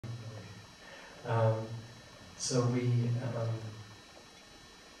So we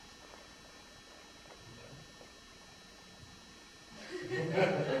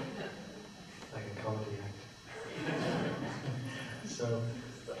like a comedy act. So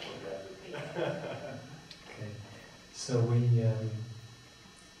okay, so we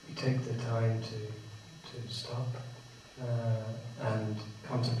take the time to stop and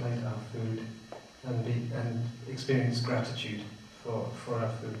contemplate our food and experience gratitude for our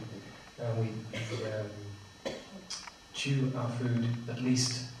food. We chew our food at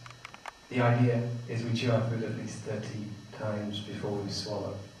least. The idea is we chew our food at least 30 times before we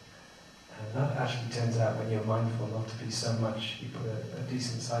swallow. And that actually turns out, when you're mindful, not to be so much. You put a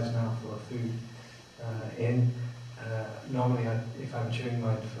decent sized mouthful of food in. Normally, if I'm chewing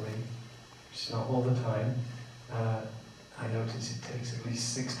mindfully, which is not all the time, I notice it takes at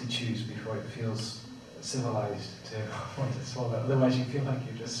least 60 chews before it feels civilized to want to swallow. Otherwise, you feel like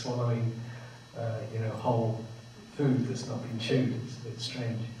you're just swallowing, whole food that's not been chewed. It's a bit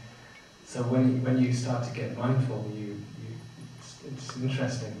strange. So when you start to get mindful, it's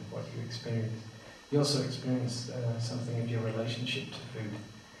interesting what you experience. You also experience something of your relationship to food,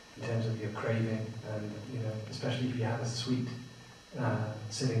 in terms of your craving, and especially if you have a sweet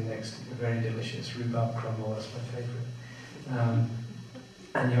sitting next to a very delicious rhubarb crumble. That's my favourite.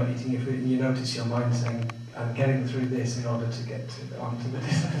 And you're eating your food, and you notice your mind saying, "I'm getting through this in order to get onto the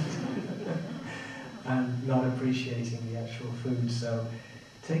dessert," and not appreciating the actual food. So,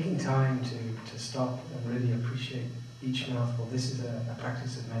 taking time to stop and really appreciate each mouthful. This is a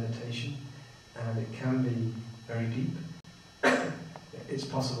practice of meditation, and it can be very deep. It's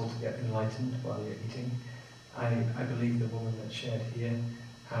possible to get enlightened while you're eating. I believe the woman that shared here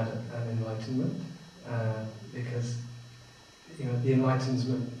had an enlightenment, because the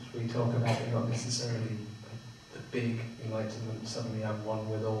enlightenment we talk about are not necessarily the big enlightenment. Suddenly I'm one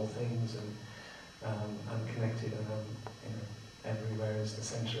with all things, and I'm connected, and I'm everywhere as the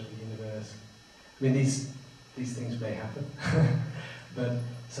centre of the universe. I mean, these things may happen, but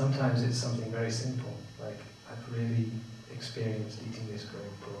sometimes it's something very simple, like I've really experienced eating this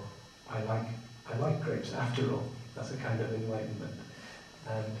grape, or I like grapes after all. That's a kind of enlightenment.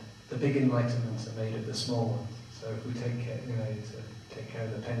 And the big enlightenments are made of the small ones. So if we take care, take care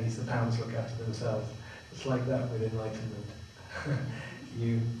of the pennies, the pounds look after themselves. It's like that with enlightenment.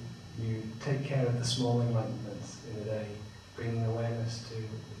 You take care of the small enlightenments in a day, bringing awareness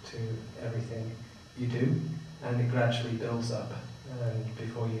to everything you do, and it gradually builds up, and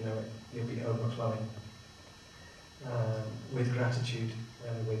before you know it, you'll be overflowing with gratitude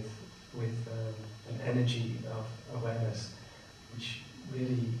and with an energy of awareness, which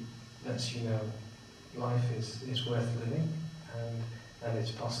really lets you know life is worth living, and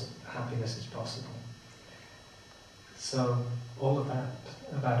it's possible. Happiness is possible. So all of that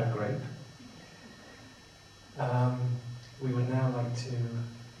about a grape. We would now like to,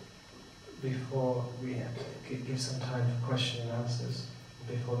 before we give some time for question and answers,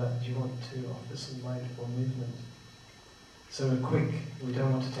 before that, do you want to offer some mindful movement? So we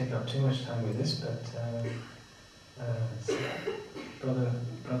don't want to take up too much time with this, but so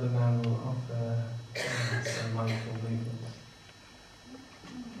Brother Man will offer some mindful movement.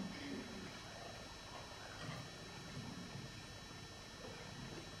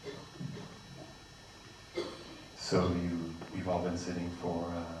 So we've all been sitting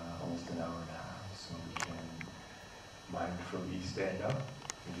for almost an hour now, so we can mindfully stand up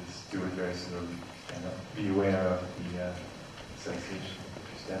and just do it very slowly. Stand up. Be aware of the sensation if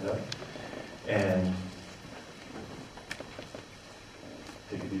you stand up, and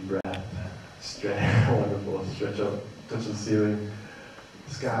take a deep breath. Stretch, wonderful. Stretch up, touch the ceiling,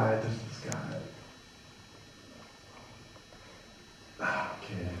 sky, touch the sky.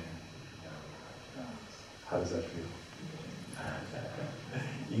 Okay. How does that feel?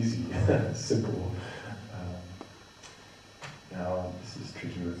 Easy, simple. Now this is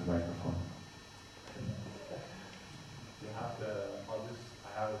tricky with the microphone. You have to. I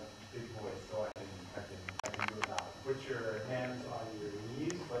have a big voice, so I can do it now. Put your hands on your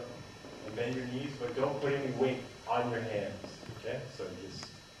knees, and bend your knees, but don't put any weight on your hands. Okay, so just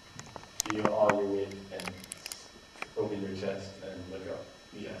feel all your weight and open your chest and look up.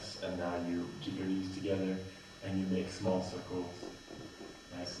 Yes, and now you keep your knees together and you make small circles,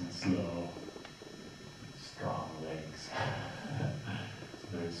 nice and slow, strong legs. So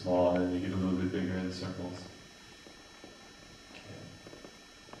very small, and then they get a little bit bigger in the circles. Okay.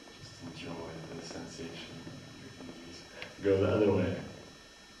 Just enjoy the sensation of your knees. Go the other way.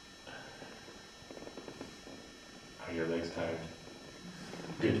 Are your legs tired?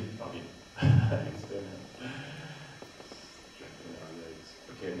 Good. Okay. Stand up.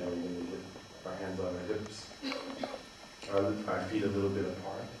 Okay, now we're going to lift our hands on our hips. Our feet a little bit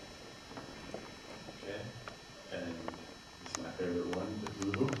apart. Okay? And this is my favorite one, the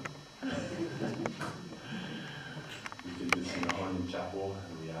hula hoop. We did this in the Horn Chapel,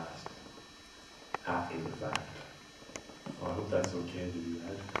 and we asked after the fact. Oh, I hope that's okay to do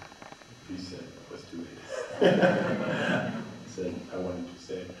that. He said, let's do it. He said, I wanted to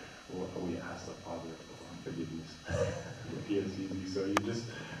say, well, we asked the Father for forgiveness. He is easy. So you just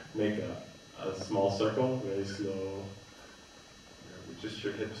make a small circle, very slow. Just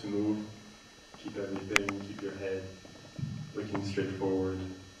your hips move. Keep everything, keep your head looking straight forward.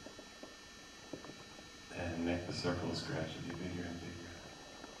 And make the circles gradually bigger and bigger.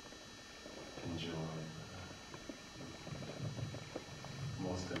 Enjoy the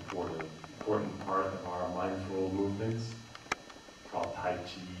most important part of our mindful movements, called Tai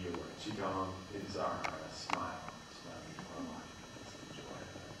Chi or Qigong, is our smile. Smiling to our body. Let's enjoy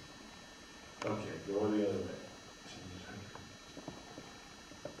that. Okay, go the other way.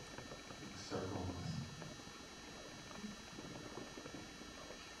 Big circles.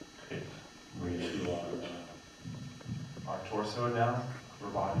 Great. We're to our torso now,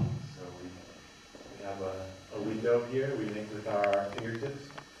 upper body. So we have a window here. We link with our fingertips,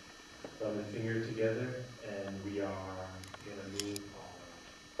 thumb and finger together, and we are going to move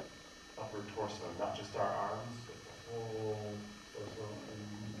our upper torso, not just our arms, but the whole torso in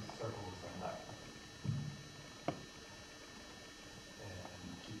circles on that. And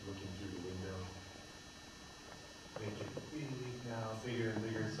keep looking through the window. Make it really now bigger and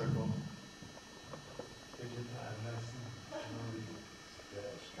bigger circle. Take your time, nice and slowly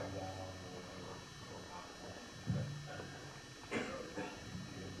stretch, come down.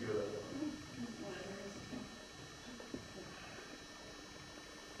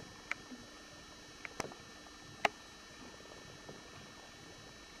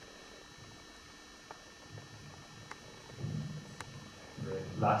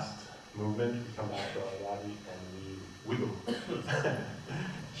 Last movement, we come back to our body and we wiggle.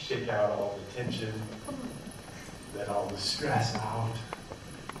 Shake out all the tension, let all the stress out,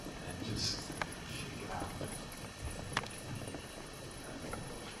 and just shake it out.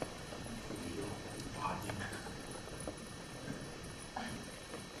 Wiggle body.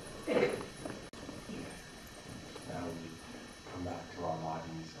 Now we come back to our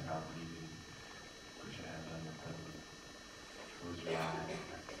bodies and our breathing. Put your hand on your belly. Close your eyes.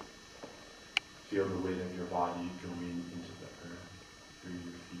 Feel the weight of your body going into the earth, through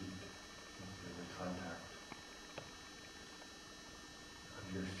your feet. Feel the contact of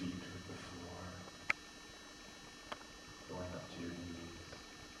your feet with the floor, going up to your knees,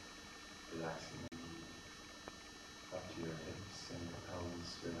 relaxing the knees, up to your hips and your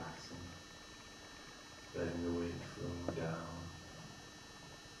pelvis, relaxing, letting the weight flow down,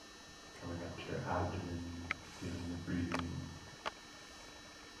 coming up to your abdomen, feeling the breathing.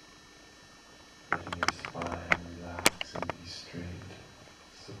 Letting your spine relax and be straight,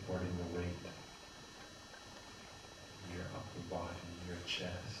 supporting the weight in your upper body, your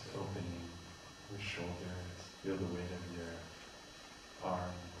chest, opening your shoulders, feel the weight of your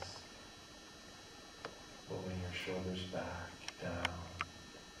arms, pulling your shoulders back, down,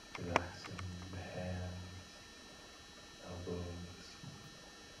 relaxing the hands, elbows,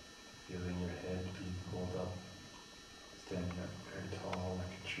 feeling your head being pulled up, standing up very tall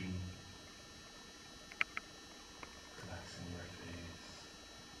like a tree. Relaxing your face,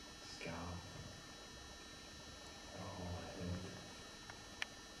 scalp, our whole head,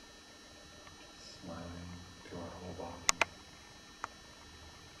 smiling to our whole body,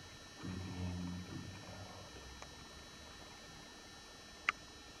 breathing in, breathing out.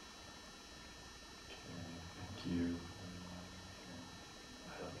 Okay, thank you.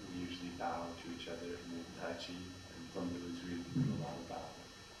 We usually bow to each other in Tai Chi, and from those we do a lot of bows.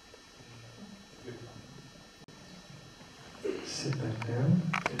 Good fun. Sit back down.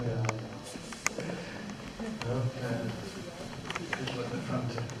 People at the front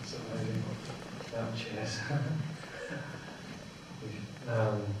are so maybe without chairs.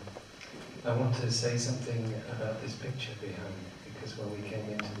 I want to say something about this picture behind me, because when we came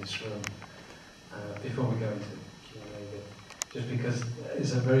into this room, before we go into Q&A, just because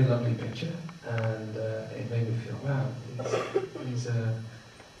it's a very lovely picture, and it made me feel, wow, these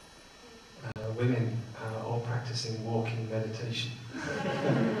women are all practicing walking meditation.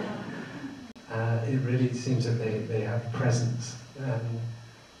 It really seems that they have presence, and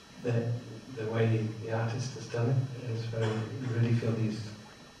the way the artist has done it is very, you really feel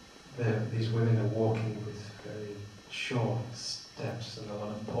these women are walking with very short steps and a lot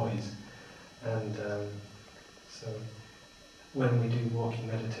of poise, and so when we do walking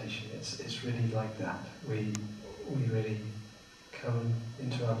meditation, it's really like that. We really come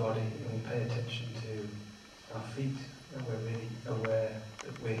into our body and we pay attention to our feet, and we're really aware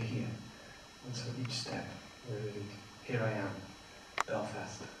that we're here. And so each step, we're really, here I am,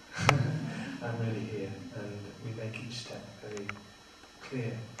 Belfast. I'm really here, and we make each step very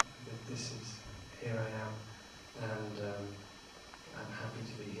clear that this is, here I am, and I'm happy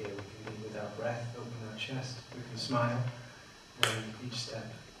to be here. We can be with our breath, open our chest, we can smile, and each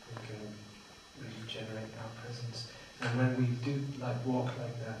step we can really generate our presence. And when we do walk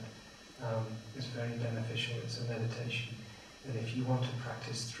like that, it's very beneficial. It's a meditation. And if you want to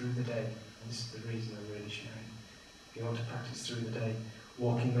practice through the day, and this is the reason I'm really sharing, if you want to practice through the day,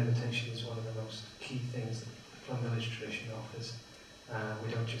 walking meditation is one of the most key things that the Plum Village tradition offers.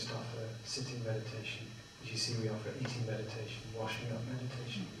 We don't just offer sitting meditation. As you see, we offer eating meditation, washing up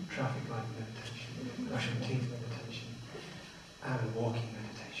meditation, traffic light meditation, brushing teeth meditation, and walking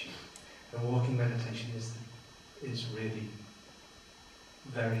meditation. And walking meditation is really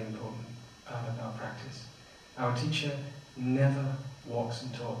very important part of our practice. Our teacher never walks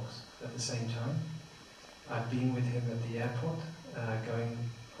and talks at the same time. I've been with him at the airport, going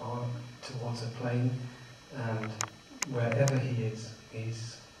on towards a plane, and wherever he is,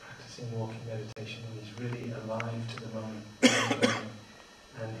 he's practicing walking meditation, and he's really alive to the moment.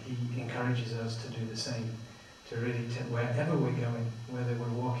 And he encourages us to do the same, to really, wherever we're going, whether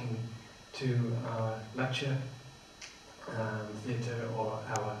we're walking to our lecture, theatre, or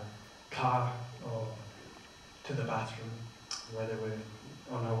our car, or to the bathroom, whether we're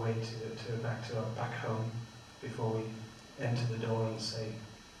on our way back home, before we enter the door and say,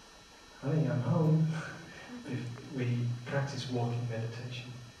 "Honey, I'm home." We practice walking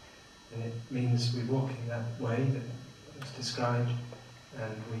meditation, and it means we walk in that way that was described,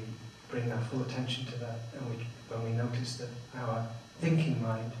 and we bring our full attention to that. And when we notice that our thinking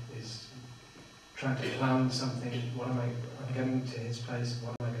mind is trying to plan something, I'm getting to his place,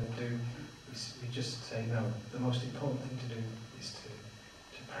 what am I going to do? We just say no. The most important thing to do is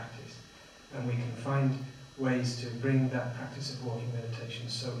to practice. And we can find ways to bring that practice of walking meditation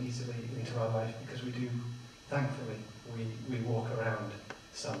so easily into our life, because we do, thankfully, we walk around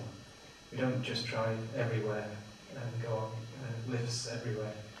some. We don't just drive everywhere and go on lifts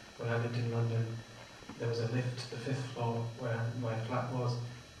everywhere. When I lived in London, there was a lift to the 5th floor where my flat was.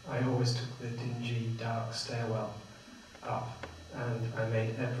 I always took the dingy, dark stairwell up, and I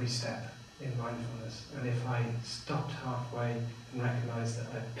made every step in mindfulness. And if I stopped halfway and recognised that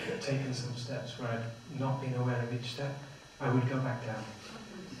I'd taken some steps where I'd not been aware of each step, I would go back down.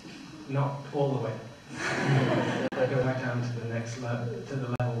 Not all the way. I'd go back down to the next level, to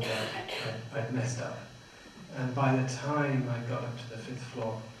the level where I'd messed up. And by the time I got up to the 5th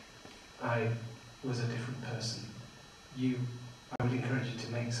floor, I was a different person. I would encourage you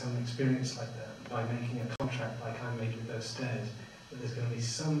to make some experience like that by making a contract like I made with those stairs, that there's going to be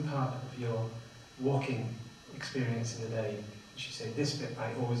some part of your walking experience in the day which you say, this bit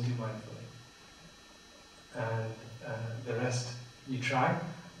I always do mindfully. And the rest you try,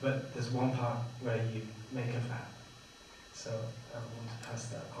 but there's one part where you make a vow. So I want to pass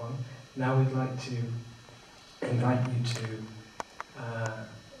that on. Now we'd like to invite you to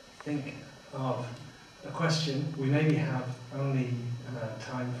think of a question. We maybe have only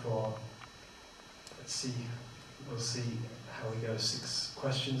time for, we'll see how we go, 6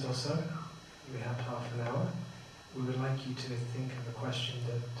 questions or so. We have half an hour. We would like you to think of a question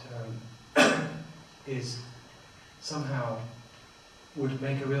that is somehow would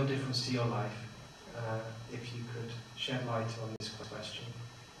make a real difference to your life, if you could shed light on this question.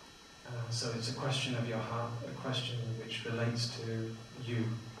 So it's a question of your heart, a question which relates to you,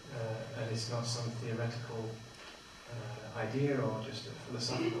 and it's not some theoretical idea or just a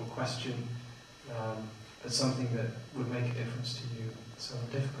philosophical question, but something that would make a difference to you. Some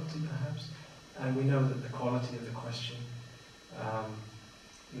difficulty perhaps, and we know that the quality of the question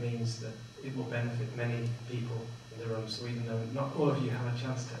means that it will benefit many people in the room. So even though not all of you have a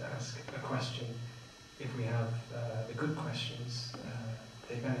chance to ask a question, if we have the good questions,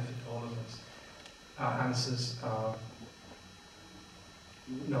 they benefit all of us. Our answers are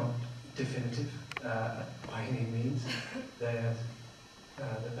not definitive by any means. They're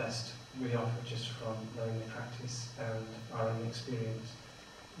the best we offer just from knowing the practice and our own experience.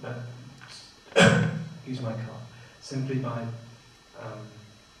 But, use my card, simply by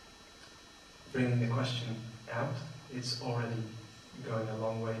bringing the question out, it's already going a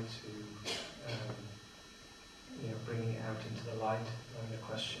long way to bringing it out into the light, and the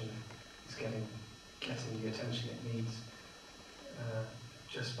question is getting the attention it needs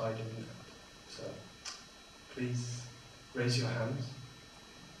just by doing that. So please raise your hands.